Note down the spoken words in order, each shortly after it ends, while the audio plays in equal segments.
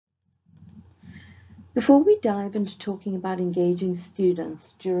Before we dive into talking about engaging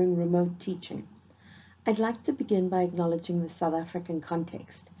students during remote teaching, I'd like to begin by acknowledging the South African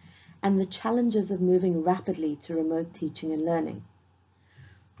context and the challenges of moving rapidly to remote teaching and learning.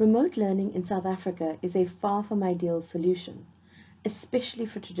 Remote learning in South Africa is a far from ideal solution, especially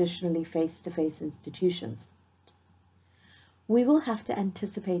for traditionally face-to-face institutions. We will have to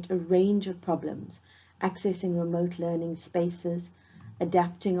anticipate a range of problems accessing remote learning spaces,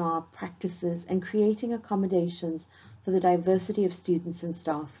 adapting our practices, and creating accommodations for the diversity of students and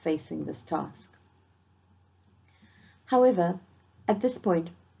staff facing this task. However, at this point,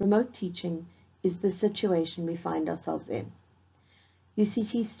 remote teaching is the situation we find ourselves in.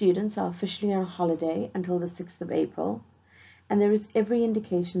 UCT students are officially on holiday until the 6th of April, and there is every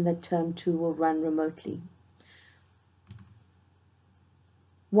indication that Term 2 will run remotely.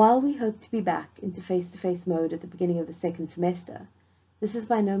 While we hope to be back into face-to-face mode at the beginning of the second semester, this is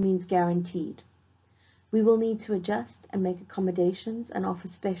by no means guaranteed. We will need to adjust and make accommodations and offer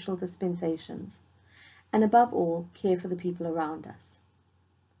special dispensations, and above all, care for the people around us.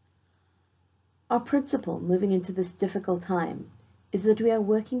 Our principle moving into this difficult time is that we are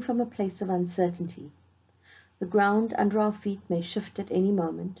working from a place of uncertainty. The ground under our feet may shift at any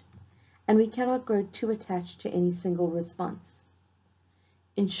moment, and we cannot grow too attached to any single response.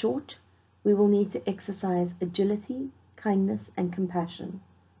 In short, we will need to exercise agility, kindness, and compassion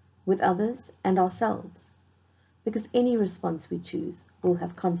with others and ourselves, because any response we choose will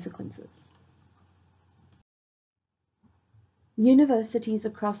have consequences. Universities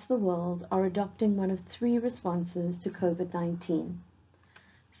across the world are adopting one of 3 responses to COVID-19: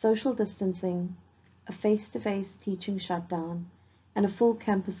 social distancing, a face-to-face teaching shutdown, and a full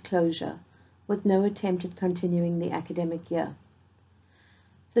campus closure, with no attempt at continuing the academic year.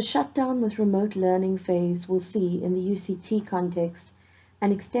 The shutdown with remote learning phase will see, in the UCT context,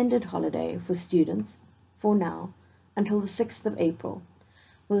 an extended holiday for students, for now, until the 6th of April,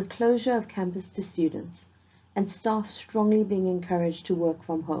 with a closure of campus to students, and staff strongly being encouraged to work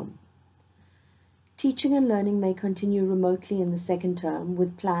from home. Teaching and learning may continue remotely in the second term,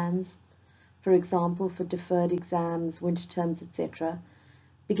 with plans, for example, for deferred exams, winter terms, etc.,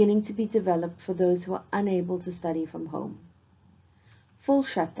 beginning to be developed for those who are unable to study from home. Full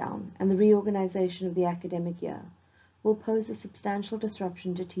shutdown and the reorganization of the academic year will pose a substantial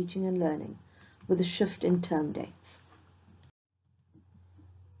disruption to teaching and learning, with a shift in term dates.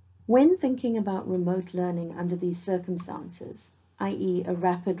 When thinking about remote learning under these circumstances, i.e. a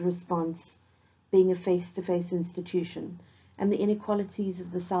rapid response being a face-to-face institution, and the inequalities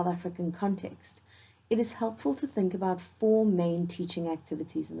of the South African context, it is helpful to think about 4 main teaching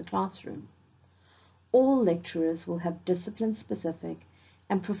activities in the classroom. All lecturers will have discipline-specific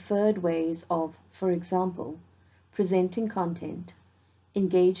and preferred ways of, for example, presenting content,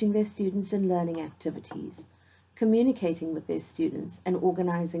 engaging their students in learning activities, communicating with their students, and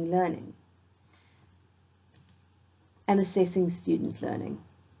organizing learning, and assessing student learning.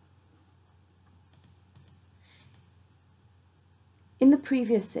 In the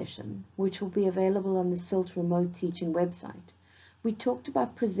previous session, which will be available on the SILT Remote Teaching website, we talked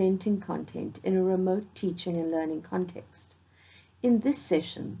about presenting content in a remote teaching and learning context. In this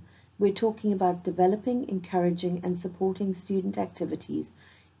session, we're talking about developing, encouraging, and supporting student activities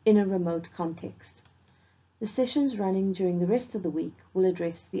in a remote context. The sessions running during the rest of the week will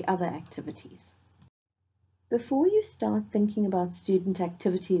address the other activities. Before you start thinking about student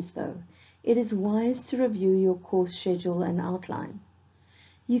activities, though, it is wise to review your course schedule and outline.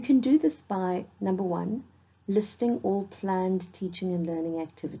 You can do this by, number 1, listing all planned teaching and learning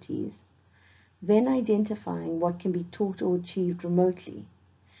activities, then identifying what can be taught or achieved remotely.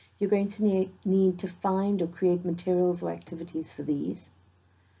 You're going to need to find or create materials or activities for these.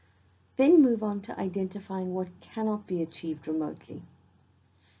 Then move on to identifying what cannot be achieved remotely.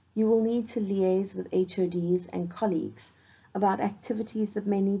 You will need to liaise with HODs and colleagues about activities that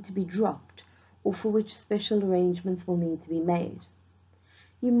may need to be dropped or for which special arrangements will need to be made.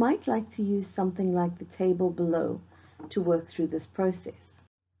 You might like to use something like the table below to work through this process.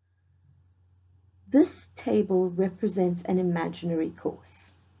 This table represents an imaginary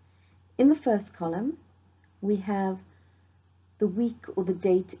course. In the first column, we have the week or the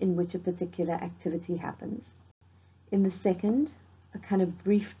date in which a particular activity happens. In the second, a kind of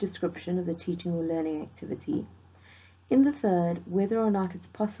brief description of the teaching or learning activity. In the third, whether or not it's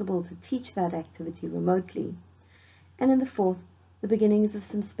possible to teach that activity remotely. And in the fourth, the beginnings of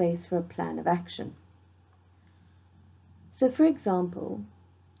some space for a plan of action. So for example,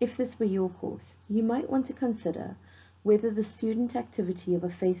 if this were your course, you might want to consider whether the student activity of a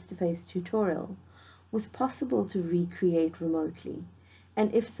face-to-face tutorial was possible to recreate remotely,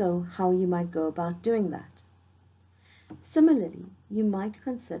 and if so, how you might go about doing that. Similarly, you might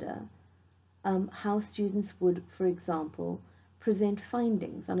consider how students would, for example, present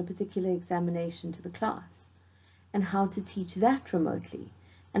findings on a particular examination to the class, and how to teach that remotely,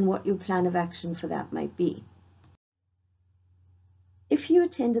 and what your plan of action for that might be. If you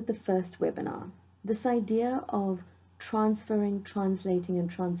attended the first webinar, this idea of transferring, translating,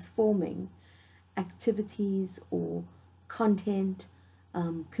 and transforming activities or content,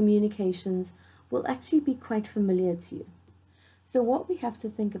 communications will actually be quite familiar to you. So what we have to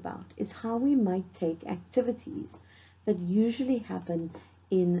think about is how we might take activities that usually happen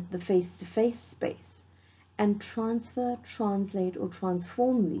in the face-to-face space and transfer, translate, or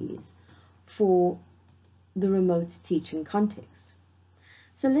transform these for the remote teaching context.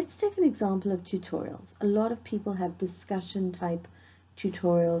 So let's take an example of tutorials. A lot of people have discussion type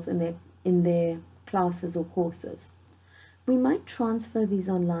tutorials in their classes or courses. We might transfer these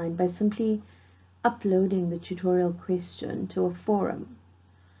online by simply uploading the tutorial question to a forum.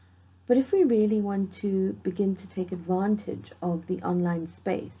 But if we really want to begin to take advantage of the online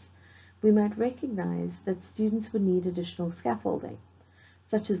space, we might recognize that students would need additional scaffolding,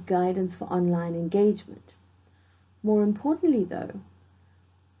 such as guidance for online engagement. More importantly, though,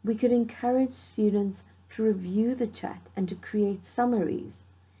 we could encourage students to review the chat and to create summaries.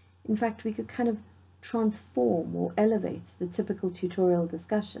 In fact, we could kind of transform or elevate the typical tutorial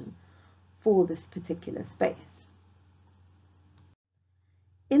discussion for this particular space.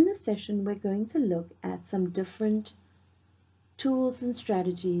 In this session, we're going to look at some different tools and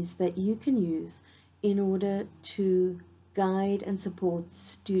strategies that you can use in order to guide and support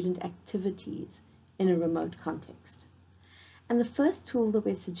student activities in a remote context. And the first tool that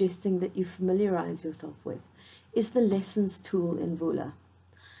we're suggesting that you familiarize yourself with is the Lessons tool in Vula.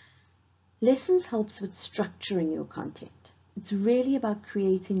 Lessons helps with structuring your content. It's really about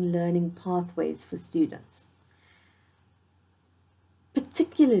creating learning pathways for students.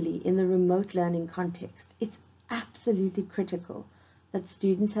 Particularly in the remote learning context, it's absolutely critical that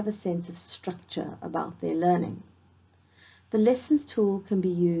students have a sense of structure about their learning. The Lessons tool can be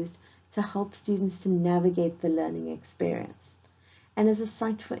used to help students to navigate the learning experience and as a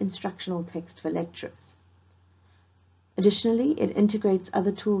site for instructional text for lecturers. Additionally, it integrates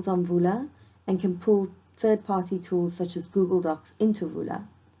other tools on Vula and can pull third-party tools such as Google Docs into Vula.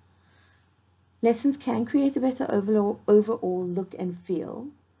 Lessons can create a better overall look and feel,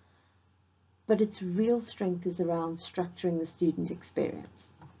 but its real strength is around structuring the student experience.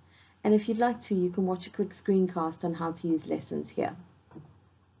 And if you'd like to, you can watch a quick screencast on how to use Lessons here.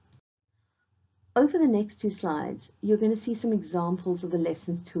 Over the next 2 slides, you're going to see some examples of the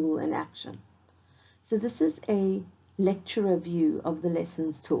Lessons tool in action. So this is a lecturer view of the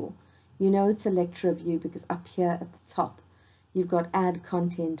Lessons tool. You know it's a lecturer view because up here at the top, you've got add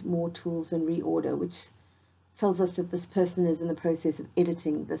content, more tools, and reorder, which tells us that this person is in the process of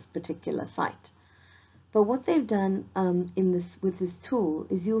editing this particular site. But what they've done with this tool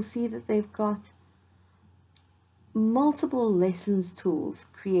is you'll see that they've got multiple Lessons tools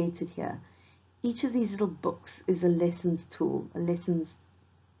created here. Each of these little books is a Lessons tool, an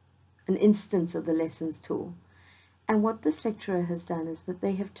instance of the Lessons tool. And what this lecturer has done is that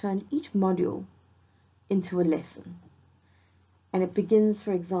they have turned each module into a lesson. And it begins,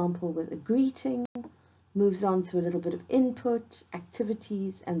 for example, with a greeting, moves on to a little bit of input,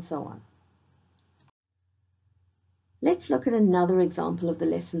 activities, and so on. Let's look at another example of the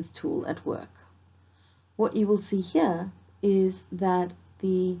Lessons tool at work. What you will see here is that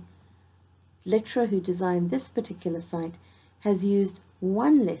the lecturer who designed this particular site has used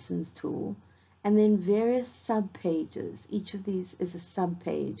one Lessons tool and then various sub-pages. Each of these is a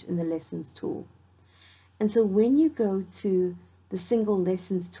sub-page in the Lessons tool. And so when you go to the single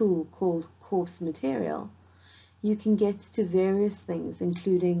Lessons tool called Course Material, you can get to various things,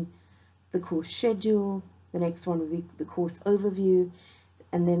 including the course schedule, the next one will be the course overview,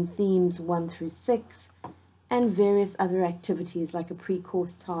 and then themes 1 through 6, and various other activities like a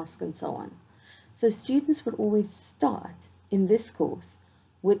pre-course task and so on. So students would always start in this course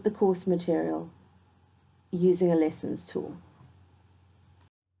with the course material using a Lessons tool.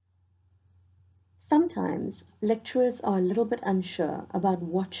 Sometimes lecturers are a little bit unsure about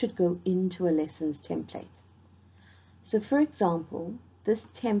what should go into a Lessons template. So for example, this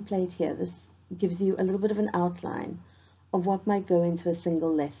template here, this gives you a little bit of an outline of what might go into a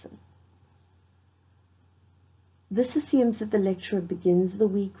single lesson. This assumes that the lecturer begins the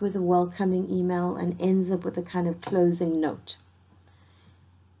week with a welcoming email and ends up with a kind of closing note.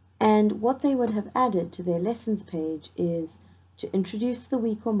 And what they would have added to their lessons page is to introduce the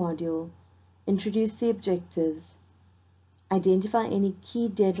week or module, introduce the objectives, Identify any key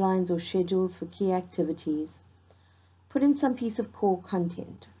deadlines or schedules for key activities. Put in some piece of core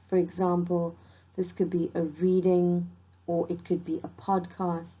content. For example, this could be a reading, or it could be a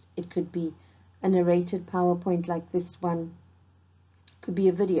podcast, it could be a narrated PowerPoint like this one, it could be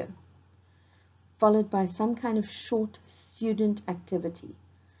a video, followed by some kind of short student activity,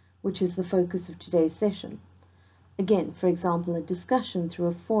 which is the focus of today's session. Again, for example, a discussion through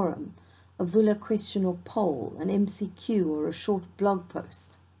a forum, a Vula question or poll, an MCQ, or a short blog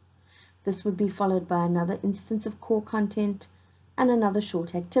post. This would be followed by another instance of core content and another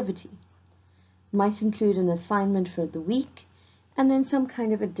short activity. Might include an assignment for the week and then some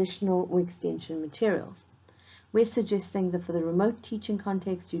kind of additional or extension materials. We're suggesting that for the remote teaching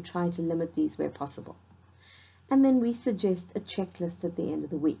context, you try to limit these where possible. And then we suggest a checklist at the end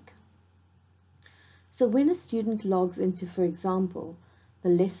of the week. So when a student logs into, for example, the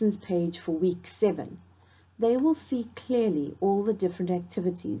lessons page for week 7, they will see clearly all the different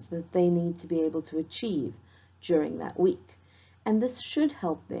activities that they need to be able to achieve during that week. And this should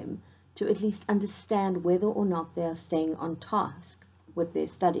help them to at least understand whether or not they are staying on task with their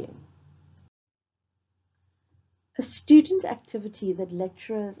studying. A student activity that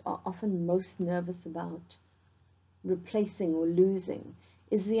lecturers are often most nervous about replacing or losing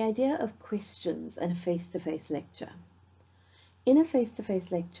is the idea of questions and a face-to-face lecture. In a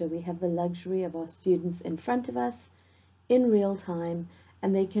face-to-face lecture, we have the luxury of our students in front of us in real time,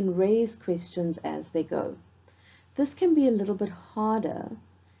 and they can raise questions as they go. This can be a little bit harder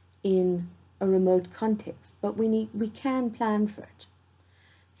in a remote context, but we can plan for it.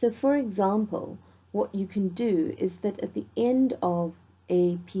 So for example, what you can do is that at the end of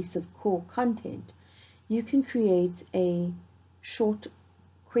a piece of core content, you can create a short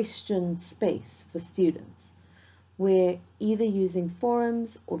question space for students, where either using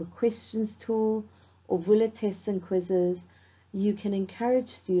forums or the questions tool or Vula tests and quizzes, you can encourage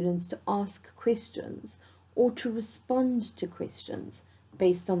students to ask questions or to respond to questions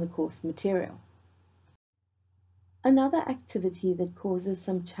based on the course material. Another activity that causes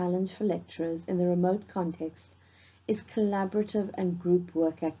some challenge for lecturers in the remote context is collaborative and group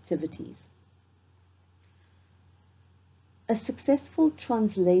work activities. A successful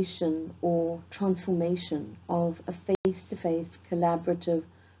translation or transformation of a face-to-face collaborative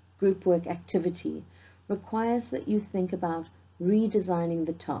group work activity requires that you think about redesigning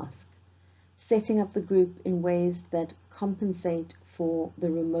the task, setting up the group in ways that compensate for the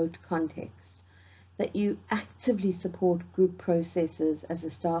remote context, that you actively support group processes as a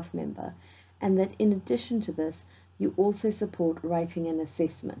staff member, and that in addition to this, you also support writing an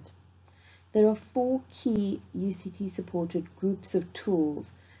assessment. There are 4 key UCT-supported groups of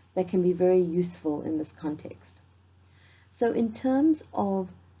tools that can be very useful in this context. So in terms of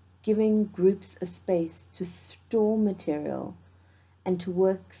giving groups a space to store material and to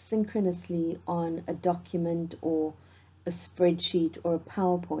work synchronously on a document or a spreadsheet or a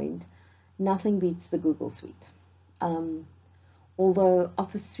PowerPoint, nothing beats the Google Suite. Although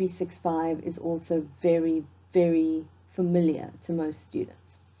Office 365 is also very, very familiar to most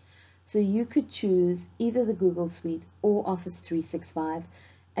students. So you could choose either the Google Suite or Office 365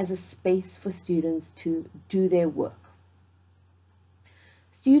 as a space for students to do their work.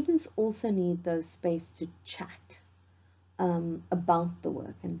 Students also need those space to chat about the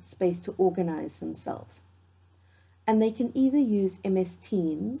work and space to organize themselves. And they can either use MS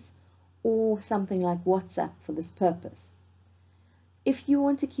Teams or something like WhatsApp for this purpose. If you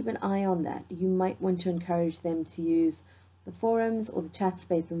want to keep an eye on that, you might want to encourage them to use the forums or the chat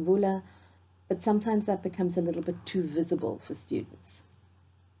space in Vula, but sometimes that becomes a little bit too visible for students.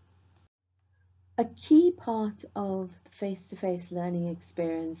 A key part of the face-to-face learning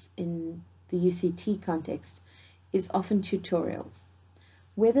experience in the UCT context is often tutorials.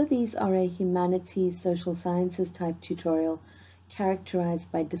 Whether these are a humanities, social sciences type tutorial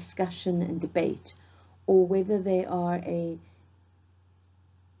characterized by discussion and debate, or whether they are a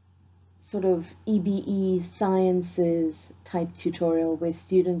sort of EBE sciences type tutorial where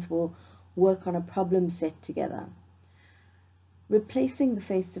students will work on a problem set together. Replacing the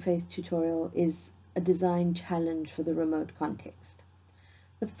face-to-face tutorial is a design challenge for the remote context.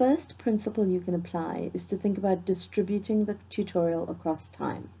 The first principle you can apply is to think about distributing the tutorial across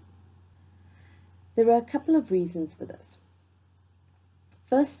time. There are a couple of reasons for this.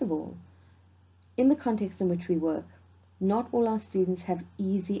 First of all, in the context in which we work, not all our students have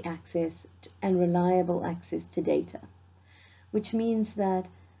easy access and reliable access to data, which means that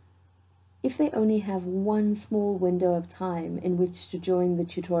if they only have one small window of time in which to join the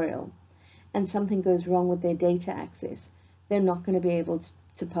tutorial and something goes wrong with their data access, they're not going to be able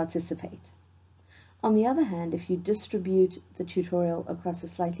to participate. On the other hand, if you distribute the tutorial across a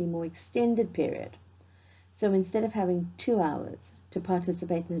slightly more extended period, so instead of having 2 hours to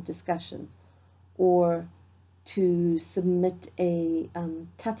participate in a discussion or to submit a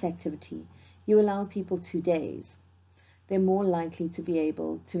TUT activity, you allow people 2 days, they're more likely to be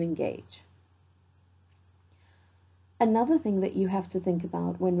able to engage. Another thing that you have to think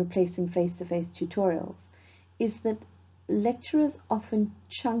about when replacing face-to-face tutorials is that lecturers often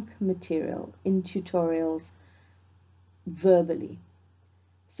chunk material in tutorials verbally.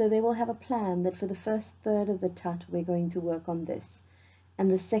 So they will have a plan that for the first third of the TUT we're going to work on this,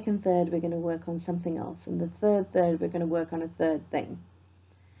 and the second third we're going to work on something else, and the third we're going to work on a third thing.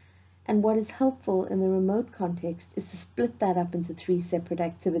 And what is helpful in the remote context is to split that up into 3 separate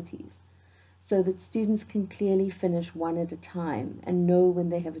activities so that students can clearly finish one at a time and know when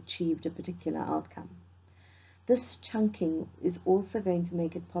they have achieved a particular outcome. This chunking is also going to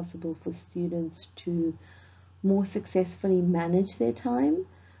make it possible for students to more successfully manage their time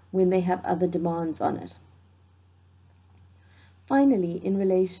when they have other demands on it. Finally, in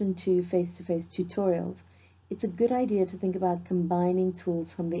relation to face-to-face tutorials, it's a good idea to think about combining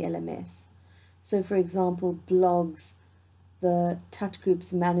tools from the LMS. So for example, blogs, the TUT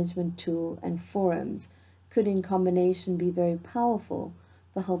Groups management tool, and forums could in combination be very powerful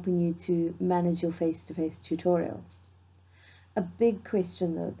for helping you to manage your face-to-face tutorials. A big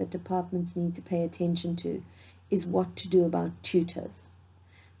question though that departments need to pay attention to is what to do about tutors.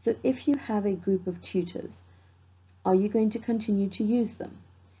 So if you have a group of tutors, are you going to continue to use them?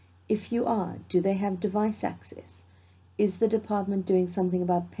 If you are, do they have device access? Is the department doing something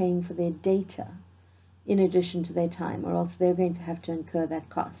about paying for their data in addition to their time, or else they're going to have to incur that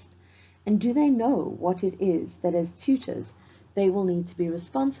cost? And do they know what it is that as tutors they will need to be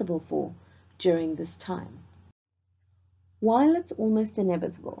responsible for during this time? While it's almost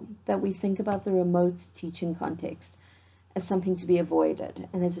inevitable that we think about the remote teaching context as something to be avoided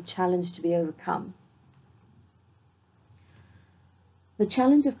and as a challenge to be overcome, the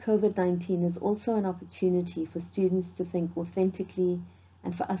challenge of COVID-19 is also an opportunity for students to think authentically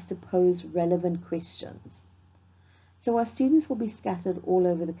and for us to pose relevant questions. So our students will be scattered all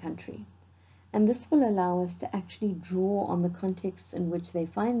over the country, and this will allow us to actually draw on the contexts in which they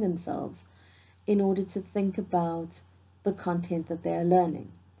find themselves in order to think about the content that they are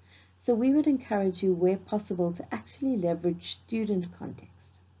learning. So we would encourage you, where possible, to actually leverage student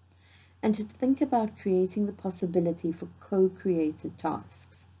context and to think about creating the possibility for co-created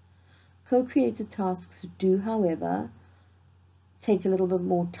tasks. Co-created tasks do, however, take a little bit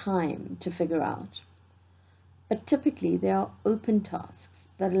more time to figure out. But typically they are open tasks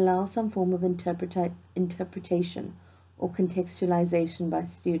that allow some form of interpretation or contextualization by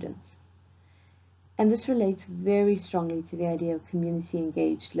students. And this relates very strongly to the idea of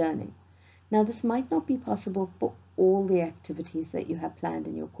community-engaged learning. Now, this might not be possible for all the activities that you have planned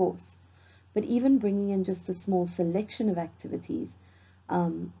in your course, but even bringing in just a small selection of activities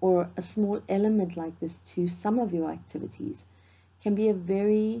or a small element like this to some of your activities can be a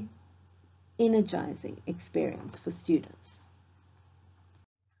very energizing experience for students.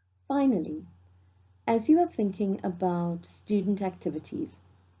 Finally, as you are thinking about student activities,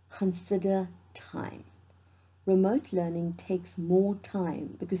 consider time. Remote learning takes more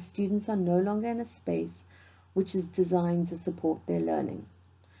time because students are no longer in a space which is designed to support their learning.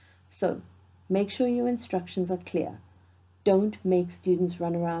 So, make sure your instructions are clear. Don't make students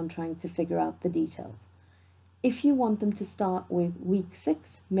run around trying to figure out the details. If you want them to start with week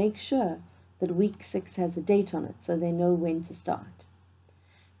 6, make sure that week 6 has a date on it so they know when to start.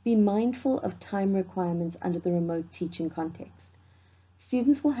 Be mindful of time requirements under the remote teaching context.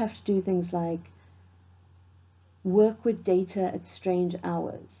 Students will have to do things like work with data at strange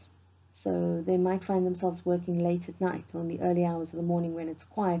hours. So they might find themselves working late at night or in the early hours of the morning when it's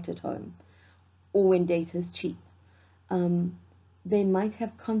quiet at home, or when data is cheap. They might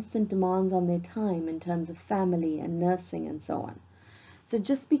have constant demands on their time in terms of family and nursing and so on. So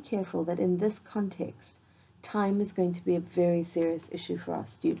just be careful that in this context, time is going to be a very serious issue for our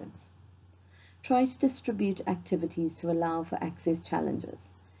students. Try to distribute activities to allow for access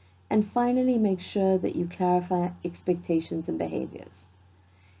challenges. And finally, make sure that you clarify expectations and behaviors.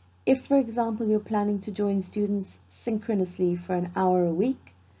 If, for example, you're planning to join students synchronously for an hour a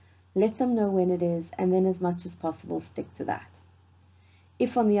week, let them know when it is, and then as much as possible stick to that.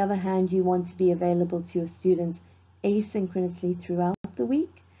 If, on the other hand, you want to be available to your students asynchronously throughout the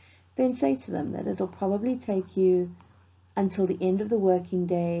week, then say to them that it'll probably take you until the end of the working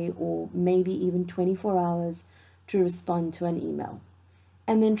day or maybe even 24 hours to respond to an email,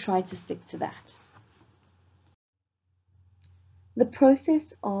 and then try to stick to that. The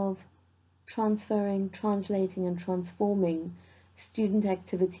process of transferring, translating, and transforming student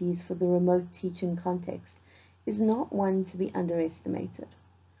activities for the remote teaching context is not one to be underestimated.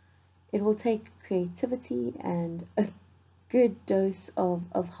 It will take creativity and a good dose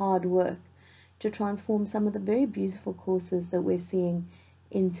of hard work to transform some of the very beautiful courses that we're seeing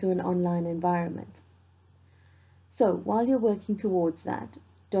into an online environment. So while you're working towards that,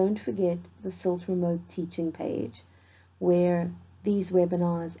 don't forget the SILT Remote Teaching page where these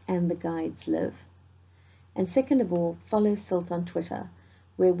webinars and the guides live. And second of all, follow SILT on Twitter,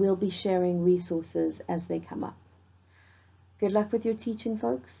 where we'll be sharing resources as they come up. Good luck with your teaching,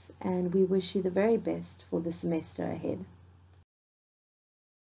 folks, and we wish you the very best for the semester ahead.